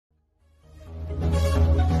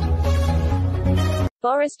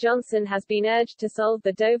Boris Johnson has been urged to solve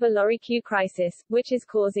the Dover lorry queue crisis, which is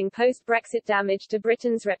causing post-Brexit damage to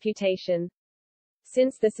Britain's reputation.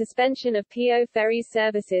 Since the suspension of PO Ferries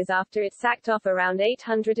services after it sacked off around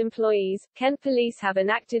 800 employees, Kent Police have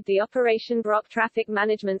enacted the Operation Brock traffic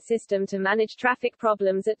management system to manage traffic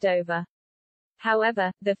problems at Dover.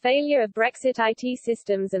 However, the failure of Brexit IT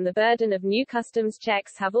systems and the burden of new customs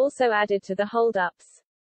checks have also added to the hold-ups.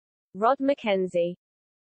 Rod Mackenzie,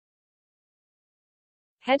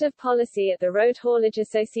 head of policy at the Road Haulage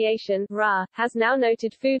Association, RA, has now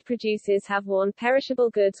noted food producers have warned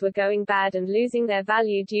perishable goods were going bad and losing their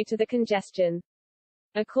value due to the congestion.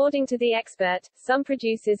 According to the expert, some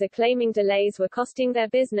producers are claiming delays were costing their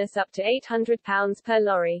business up to £800 per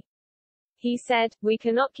lorry. He said, "We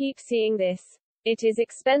cannot keep seeing this. It is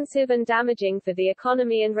expensive and damaging for the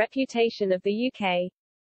economy and reputation of the UK.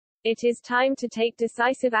 It is time to take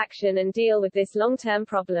decisive action and deal with this long-term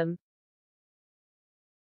problem."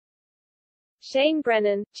 Shane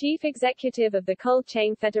Brennan, chief executive of the Cold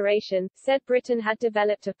Chain Federation, said Britain had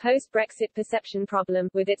developed a post-Brexit perception problem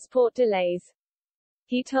with its port delays.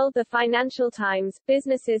 He told the Financial Times,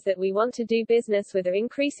 "Businesses that we want to do business with are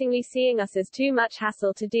increasingly seeing us as too much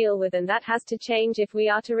hassle to deal with, and that has to change if we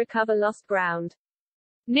are to recover lost ground."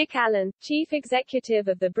 Nick Allen, chief executive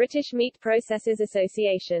of the British Meat Processors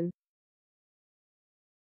Association,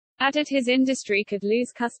 added his industry could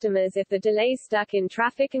lose customers if the delays stuck in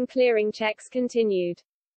traffic and clearing checks continued.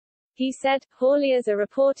 He said, "Hauliers are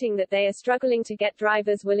reporting that they are struggling to get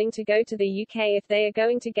drivers willing to go to the UK if they are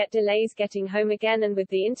going to get delays getting home again, and with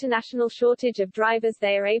the international shortage of drivers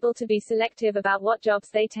they are able to be selective about what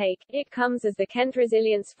jobs they take." It comes as the Kent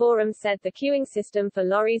Resilience Forum said the queuing system for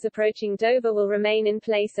lorries approaching Dover will remain in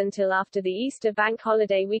place until after the Easter bank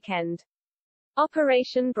holiday weekend.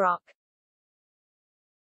 Operation Brock,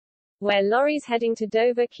 where lorries heading to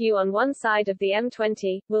Dover queue on one side of the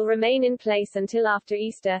M20, will remain in place until after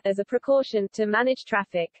Easter, as a precaution, to manage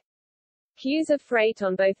traffic. Queues of freight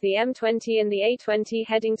on both the M20 and the A20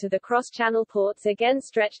 heading to the cross-channel ports again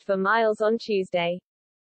stretched for miles on Tuesday.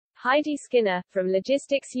 Heidi Skinner, from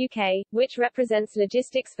Logistics UK, which represents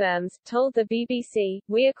logistics firms, told the BBC,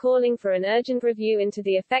 "We are calling for an urgent review into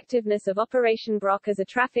the effectiveness of Operation Brock as a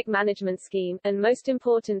traffic management scheme, and most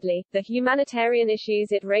importantly, the humanitarian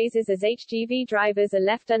issues it raises as HGV drivers are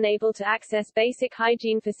left unable to access basic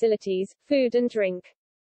hygiene facilities, food and drink."